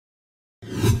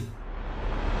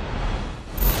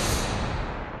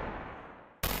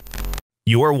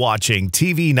You're watching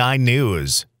TV9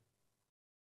 News.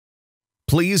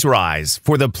 Please rise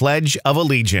for the Pledge of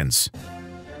Allegiance.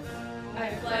 I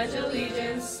pledge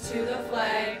allegiance to the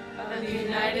flag of the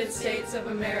United States of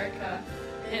America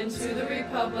and to the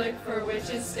republic for which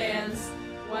it stands,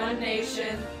 one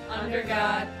nation, under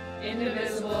God,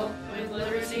 indivisible, with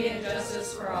liberty and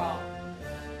justice for all.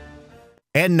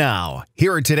 And now,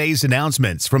 here are today's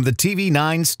announcements from the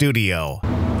TV9 studio.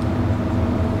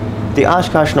 The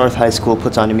Oshkosh North High School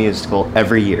puts on a musical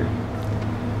every year.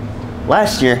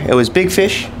 Last year, it was Big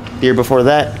Fish. The year before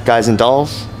that, Guys and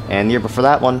Dolls. And the year before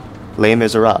that one, Les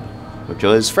Miserables, which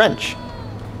was French.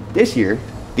 This year,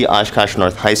 the Oshkosh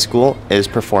North High School is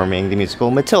performing the musical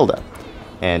Matilda.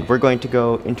 And we're going to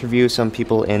go interview some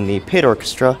people in the pit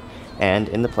orchestra and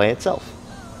in the play itself.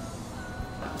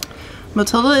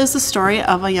 Matilda is the story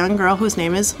of a young girl whose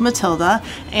name is Matilda,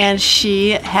 and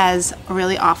she has a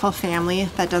really awful family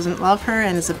that doesn't love her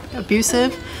and is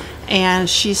abusive. And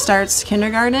she starts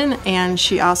kindergarten, and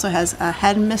she also has a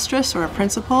headmistress or a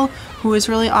principal who is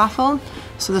really awful.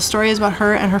 So the story is about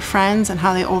her and her friends and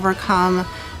how they overcome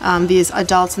these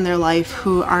adults in their life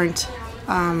who aren't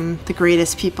the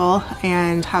greatest people,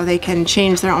 and how they can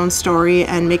change their own story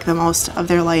and make the most of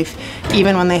their life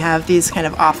even when they have these kind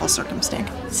of awful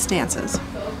circumstances.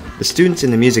 The students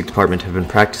in the music department have been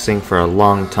practicing for a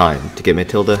long time to get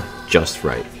Matilda just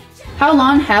right. How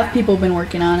long have people been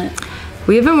working on it?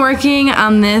 We've been working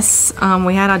on this.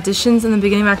 We had auditions in the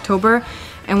beginning of October,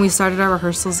 and we started our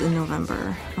rehearsals in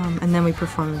November, and then we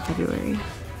performed in February.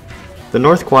 The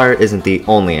North Choir isn't the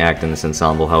only act in this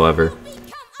ensemble, however.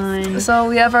 So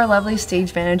we have our lovely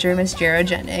stage manager, Miss Jara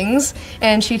Jennings,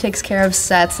 and she takes care of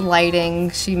sets, lighting.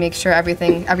 She makes sure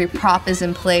every prop is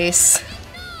in place.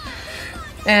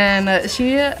 And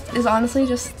she is honestly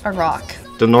just a rock.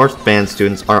 The North Band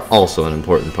students are also an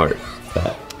important part of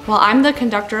that. Well, I'm the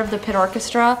conductor of the pit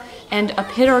orchestra, and a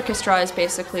pit orchestra is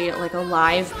basically like a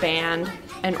live band,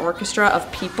 an orchestra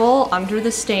of people under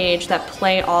the stage that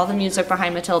play all the music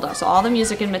behind Matilda. So all the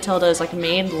music in Matilda is like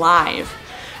made live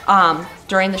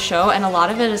during the show, and a lot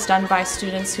of it is done by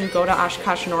students who go to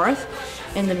Oshkosh North,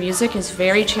 and the music is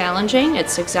very challenging.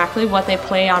 It's exactly what they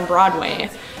play on Broadway.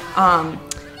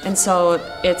 And so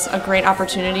it's a great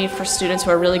opportunity for students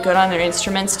who are really good on their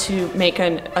instruments to make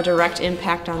a direct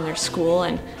impact on their school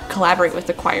and collaborate with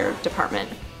the choir department.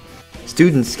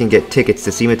 Students can get tickets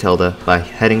to see Matilda by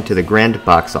heading to the Grand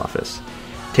Box Office.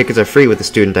 Tickets are free with a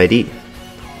student ID.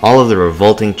 All of the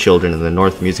revolting children in the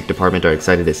North Music Department are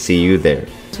excited to see you there.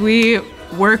 We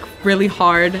work really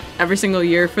hard every single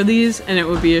year for these, and it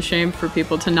would be a shame for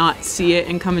people to not see it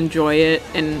and come enjoy it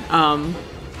and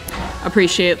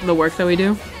appreciate the work that we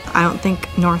do. I don't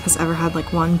think North has ever had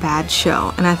like one bad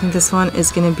show, and I think this one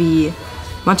is going to be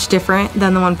much different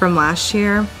than the one from last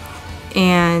year.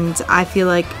 And I feel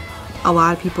like a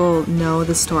lot of people know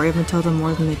the story of Matilda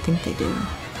more than they think they do.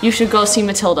 You should go see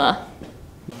Matilda.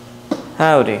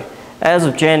 Howdy. As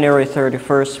of January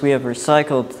 31st, we have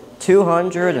recycled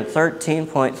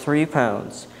 213.3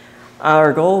 pounds.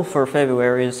 Our goal for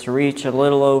February is to reach a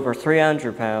little over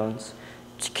 300 pounds.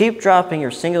 Keep dropping your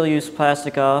single-use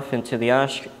plastic off into the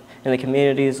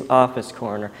community's office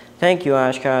corner. Thank you,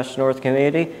 Oshkosh North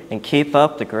community, and keep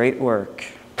up the great work.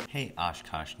 Hey,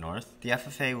 Oshkosh North. The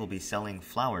FFA will be selling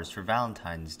flowers for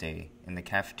Valentine's Day in the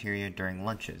cafeteria during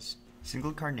lunches.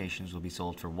 Single carnations will be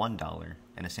sold for $1,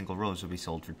 and a single rose will be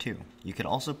sold for $2. You can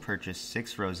also purchase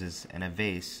 6 roses and a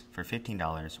vase for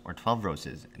 $15, or 12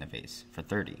 roses and a vase for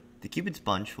 $30. The Cupid's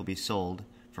Bunch will be sold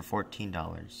for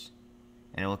 $14,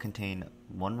 and it will contain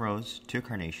 1 rose, 2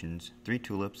 carnations, 3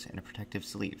 tulips, and a protective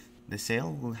sleeve. The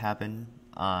sale will happen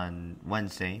on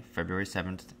Wednesday, February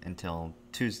 7th, until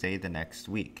Tuesday the next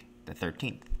week, the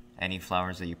 13th. Any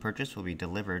flowers that you purchase will be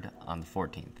delivered on the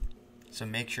 14th. So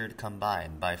make sure to come by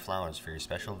and buy flowers for your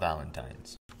special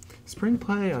Valentines. Spring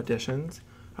play auditions.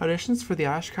 Auditions for the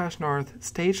Oshkosh North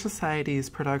Stage Society's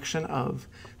production of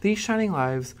These Shining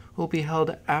Lives will be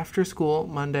held after school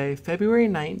Monday, February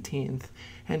 19th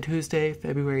and Tuesday,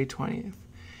 February 20th,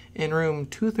 in room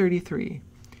 233.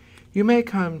 You may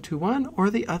come to one or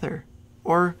the other,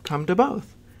 or come to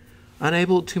both.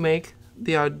 Unable to make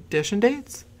the audition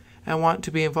dates and want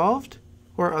to be involved,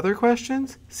 or other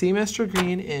questions, see Mr.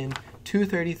 Green in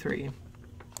 233.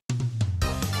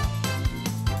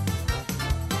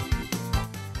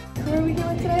 Who are we here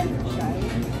with today?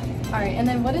 All right, and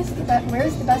then where is the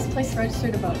best place to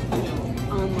register to vote?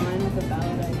 Online with a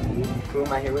valid ID. Who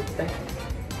am I here with today?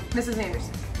 Mrs.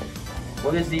 Anderson.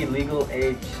 What is the legal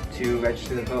age to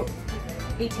register to vote?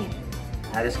 18.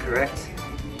 That is correct.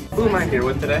 Who am I here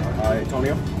with today?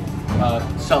 Antonio.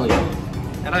 Sully.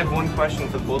 And I have one question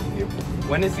for both of you.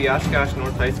 When is the Oshkosh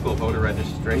North High School voter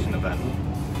registration event?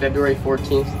 February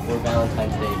 14th or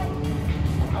Valentine's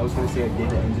Day. I was going to say a day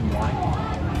that ends in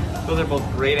Y. Those are both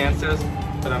great answers,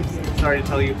 but I'm sorry to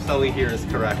tell you, Sully here is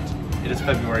correct. It is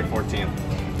February 14th.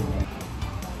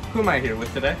 Who am I here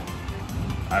with today?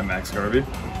 I'm Max Garvey.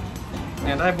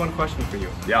 And I have one question for you.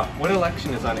 Yeah. What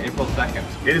election is on April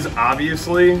 2nd? It is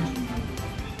obviously,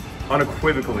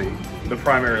 unequivocally, the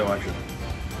primary election.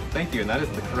 Thank you, and that is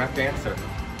the correct answer.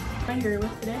 Who am I here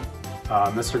with today?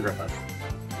 Mr. Griffith.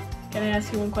 Can I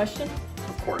ask you one question?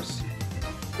 Of course.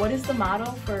 What is the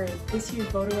motto for this year's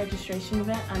voter registration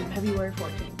event on February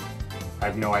 14th? I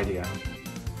have no idea.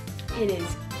 It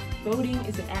is, voting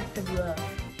is an act of love.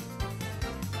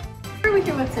 Who are we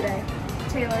here with today?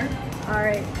 Taylor.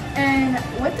 Alright. And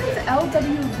what does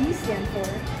LWV stand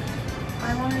for?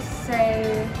 I want to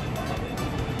say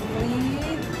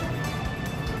League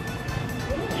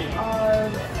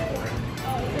of...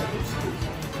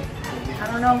 I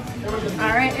don't know.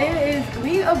 Alright, it is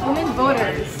League of Women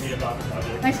Voters.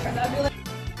 Nice try.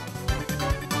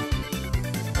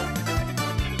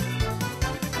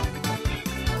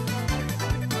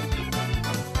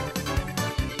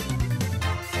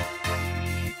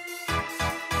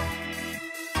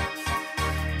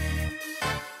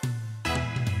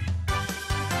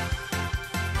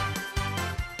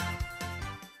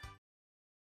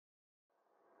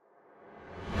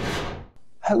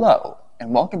 Hello,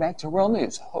 and welcome back to World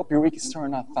News. Hope your week is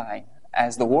starting off fine.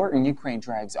 As the war in Ukraine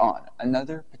drags on,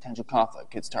 another potential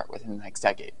conflict could start within the next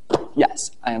decade.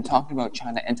 Yes, I am talking about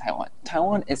China and Taiwan.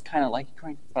 Taiwan is kind of like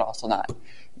Ukraine, but also not.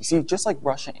 You see, just like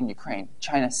Russia and Ukraine,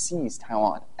 China sees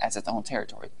Taiwan as its own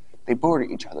territory. They border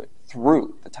each other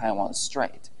through the Taiwan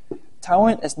Strait.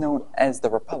 Taiwan is known as the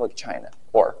Republic of China,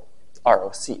 or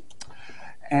ROC.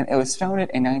 And it was founded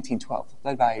in 1912,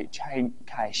 led by Chiang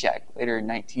Kai-shek. Later in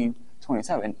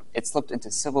 1927, it slipped into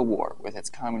civil war with its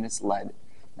communist-led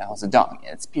Mao Zedong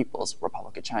and its People's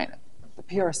Republic of China. The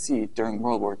PRC, during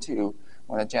World War II,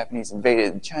 when the Japanese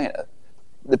invaded China,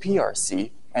 the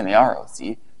PRC and the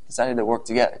ROC decided to work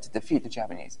together to defeat the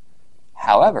Japanese.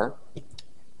 However,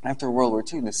 after World War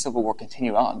II, the Civil War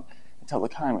continued on until the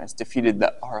communists defeated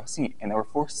the ROC and they were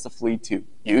forced to flee to,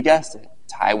 you guessed it,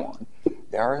 Taiwan.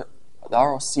 The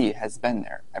ROC has been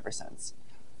there ever since.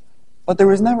 But there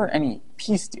was never any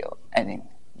peace deal ending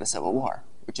the Civil War,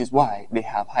 which is why they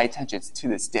have high tensions to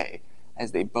this day,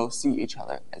 as they both see each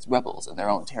other as rebels in their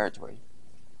own territory.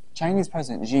 Chinese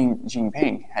President Xi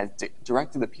Jinping has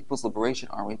directed the People's Liberation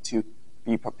Army to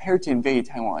be prepared to invade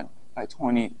Taiwan by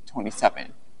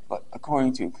 2027, but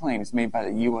according to claims made by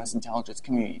the U.S. intelligence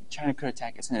community, China could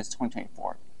attack as soon as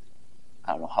 2024.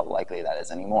 I don't know how likely that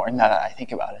is anymore, now that I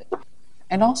think about it.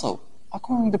 And also,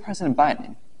 according to President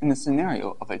Biden, in the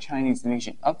scenario of a Chinese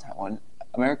invasion of Taiwan,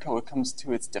 America would come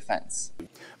to its defense.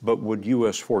 But would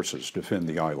U.S. forces defend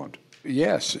the island?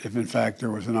 Yes, if in fact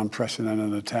there was an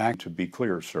unprecedented attack. To be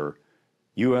clear, sir,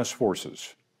 U.S.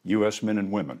 forces, U.S. men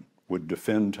and women, would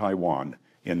defend Taiwan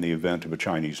in the event of a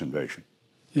Chinese invasion.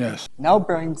 Yes. Now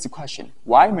brings the question,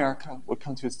 why America would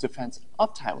come to its defense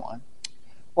of Taiwan?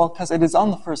 Well, because it is on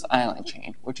the first island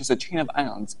chain, which is a chain of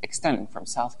islands extending from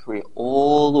South Korea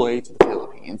all the way to the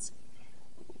Philippines.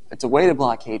 It's a way to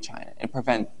blockade China and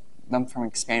prevent them from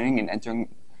expanding and entering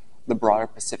the broader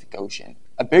Pacific Ocean.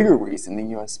 A bigger reason the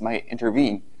U.S. might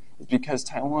intervene is because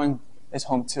Taiwan is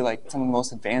home to some of the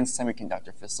most advanced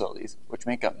semiconductor facilities, which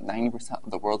make up 90%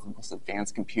 of the world's most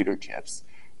advanced computer chips,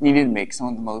 needed to make some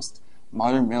of the most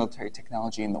modern military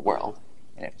technology in the world.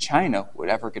 And if China would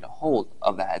ever get a hold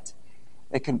of that,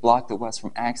 it could block the West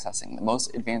from accessing the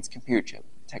most advanced computer chip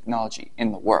technology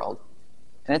in the world.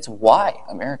 And it's why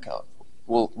America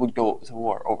would go to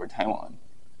war over Taiwan.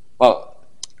 Well,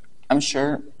 I'm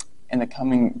sure in the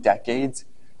coming decades,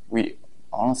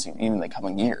 honestly, even in the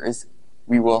coming years,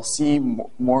 we will see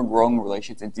more growing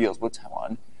relations and deals with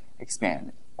Taiwan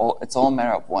expand. It's all a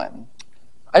matter of when.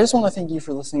 I just want to thank you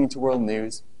for listening to World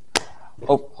News.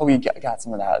 Hope you got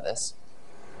something out of this.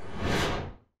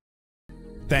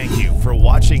 Thank you for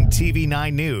watching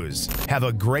TV9 News. Have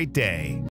a great day.